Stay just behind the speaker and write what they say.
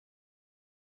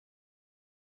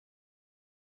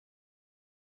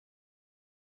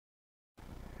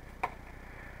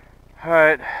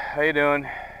Alright, how you doing?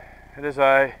 It is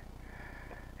I,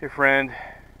 your friend,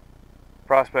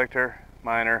 prospector,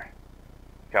 miner,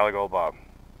 Gold Bob.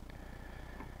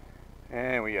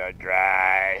 And we are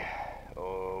dry.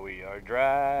 Oh, we are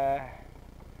dry.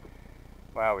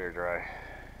 Wow, we are dry.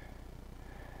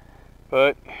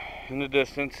 But in the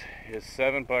distance is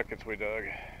 7 buckets we dug.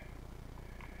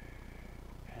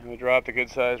 And we dropped a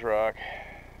good sized rock.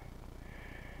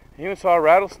 I even saw a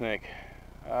rattlesnake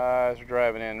as we're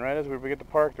driving in. Right as we get to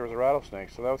park, there was a rattlesnake,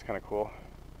 so that was kind of cool.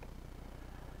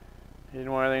 He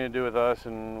didn't want anything to do with us,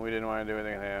 and we didn't want to do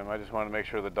anything with him. I just wanted to make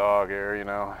sure the dog here,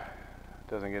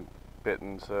 doesn't get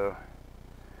bitten, so.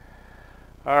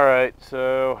 Alright,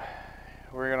 so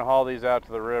we're going to haul these out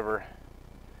to the river.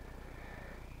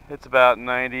 It's about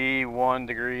 91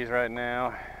 degrees right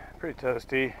now. Pretty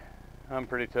toasty. I'm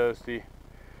pretty toasty.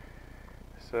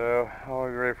 So I'll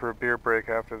be ready for a beer break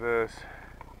after this.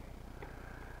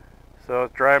 So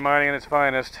it's dry mining at its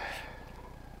finest.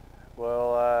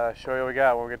 We'll show you what we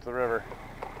got when we get to the river.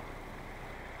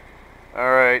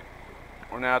 Alright,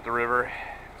 we're now at the river.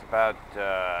 It's about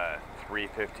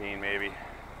 3:15 maybe.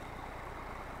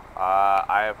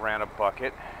 I have ran a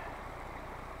bucket.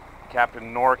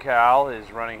 Captain NorCal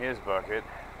is running his bucket.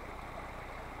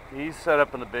 He's set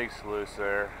up in the big sluice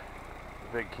there,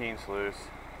 the big Keen sluice.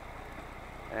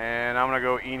 And I'm gonna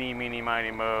go eeny, meeny, miny,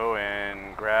 mo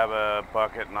and grab a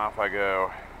bucket and off I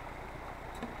go.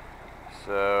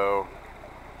 So,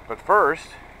 but first,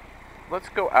 let's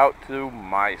go out to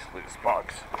my sluice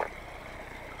box.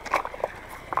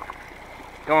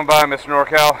 Coming by, Mr.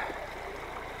 NorCal.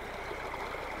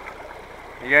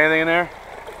 You got anything in there?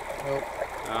 Nope.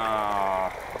 Oh,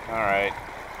 alright.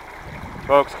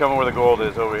 Folks, coming where the gold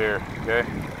is over here, okay?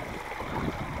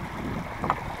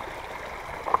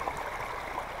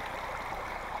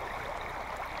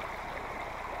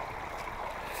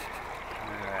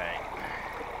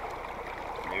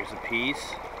 There's a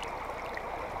piece,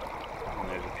 and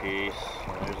there's a piece,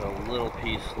 and there's a little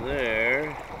piece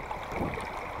there,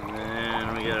 and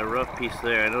then we got a rough piece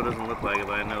there. I know it doesn't look like it,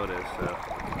 but I know it is, so.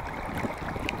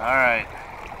 Alright,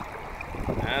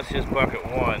 that's just bucket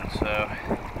one, so.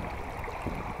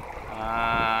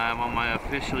 I'm on my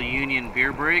official union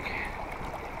beer break.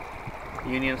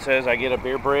 Union says I get a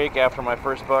beer break after my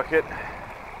first bucket,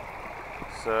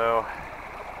 so.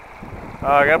 Oh,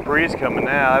 I got a breeze coming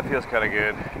now. That feels kind of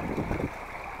good.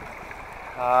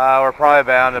 We're probably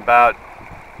bound about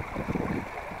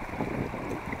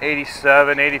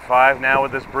 87, 85 now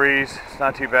with this breeze. It's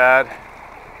not too bad.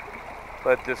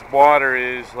 But this water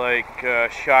is like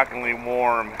shockingly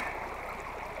warm.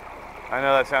 I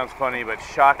know that sounds funny, but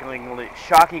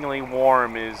shockingly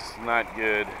warm is not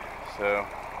good. So,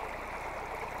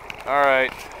 all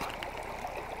right,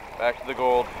 back to the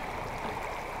gold.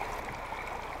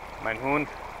 My Hund,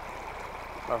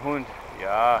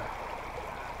 yeah.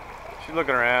 She's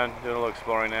looking around, doing a little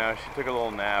exploring now. She took a little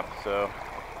nap, so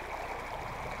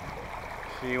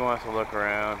she wants to look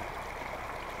around.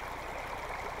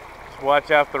 Just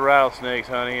watch out for the rattlesnakes,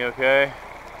 honey, okay?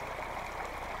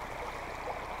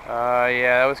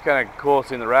 Yeah, that was kind of cool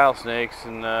seeing the rattlesnakes,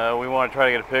 and we want to try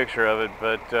to get a picture of it,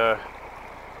 but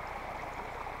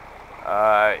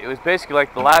it was basically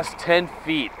like the last 10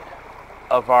 feet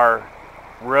of our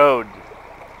road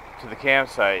to the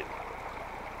campsite,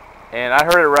 and I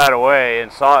heard it right away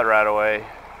and saw it right away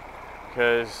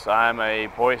because I'm a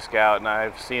Boy Scout and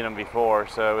I've seen them before,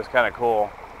 so it was kind of cool.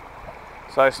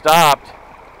 So I stopped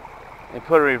and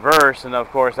put a reverse, and of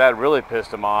course that really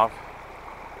pissed him off.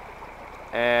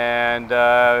 And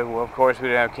well, of course we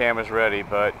didn't have cameras ready,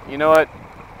 but you know what,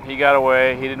 he got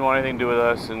away. He didn't want anything to do with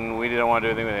us, and we didn't want to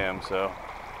do anything with him. So,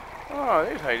 oh,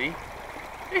 there's Heidi.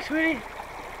 Hey, sweetie.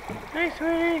 Hey,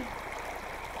 sweetie.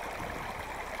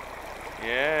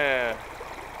 Yeah.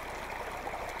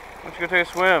 Why don't you go take a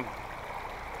swim?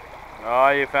 Oh,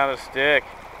 you found a stick.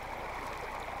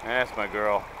 That's my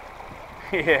girl.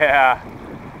 Yeah.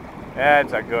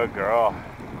 That's a good girl.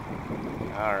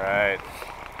 Alright.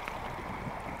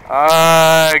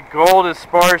 Gold is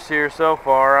sparse here so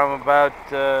far. I'm about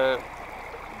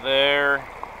there.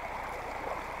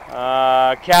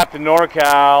 Captain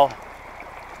NorCal.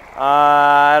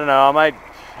 I don't know, I might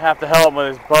have to help him with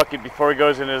his bucket before he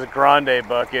goes into his grande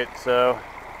bucket, so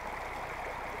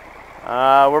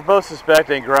we're both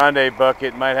suspecting grande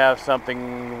bucket might have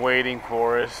something waiting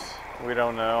for us. We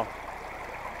don't know,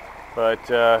 but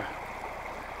I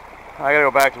gotta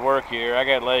go back to work here. I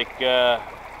got like a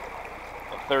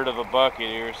third of a bucket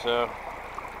here, so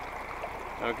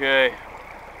okay,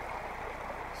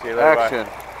 see you later. Action.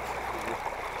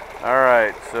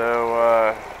 Alright,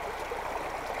 so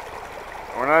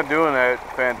we're not doing that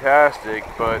fantastic,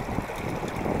 but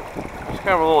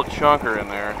kind of a little chunker in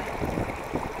there.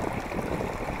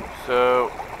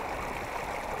 So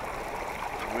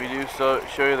we do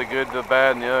show you the good, the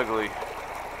bad, and the ugly.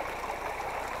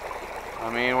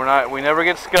 I mean, we never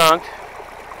get skunked.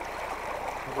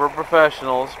 We're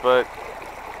professionals, but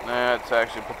it's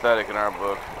actually pathetic in our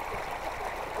book.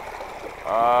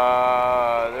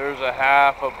 There's a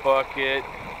half a bucket,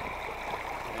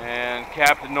 and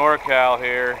Captain NorCal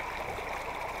here.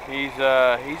 He's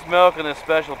milking a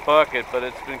special bucket, but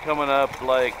it's been coming up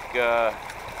like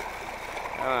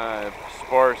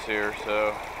sparse here.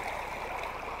 So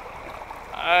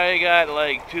I got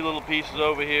like 2 little pieces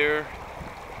over here.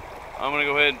 I'm gonna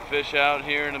go ahead and fish out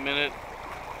here in a minute.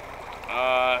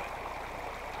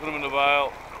 Put them in the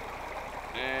vial,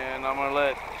 and I'm gonna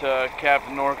let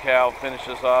Captain NorCal finish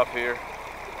this off here.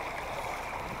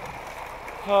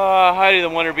 Heidi the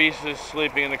Wonder Beast is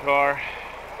sleeping in the car,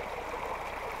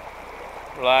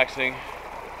 relaxing.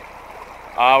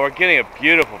 We're getting a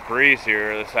beautiful breeze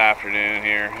here this afternoon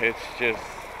here. It's just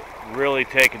really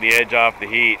taking the edge off the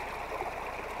heat.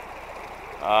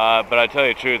 But I tell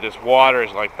you the truth, this water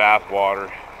is like bath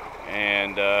water,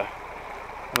 and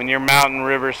when your mountain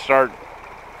rivers start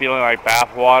feeling like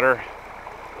bath water,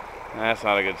 that's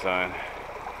not a good sign.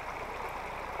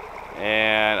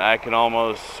 And I can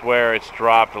almost swear it's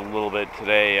dropped a little bit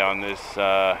today on this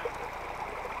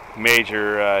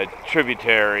major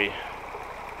tributary.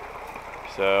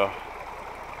 So,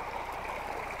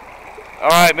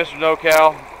 alright, Mr.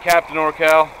 NorCal, Captain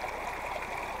NorCal,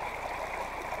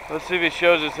 let's see if he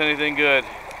shows us anything good.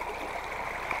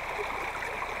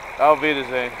 Auf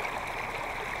Wiedersehen.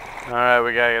 Alright,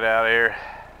 we gotta get out of here.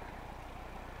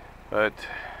 But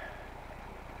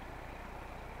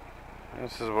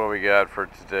this is what we got for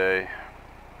today.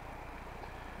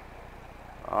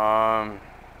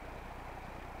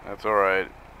 That's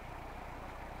alright.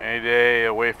 Any day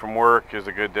away from work is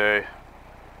a good day.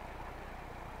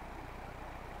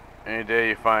 Any day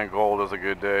you find gold is a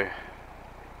good day.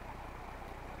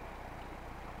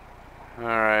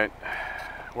 Alright,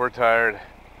 we're tired.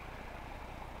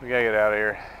 We gotta get out of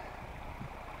here.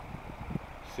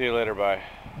 See you later, bye.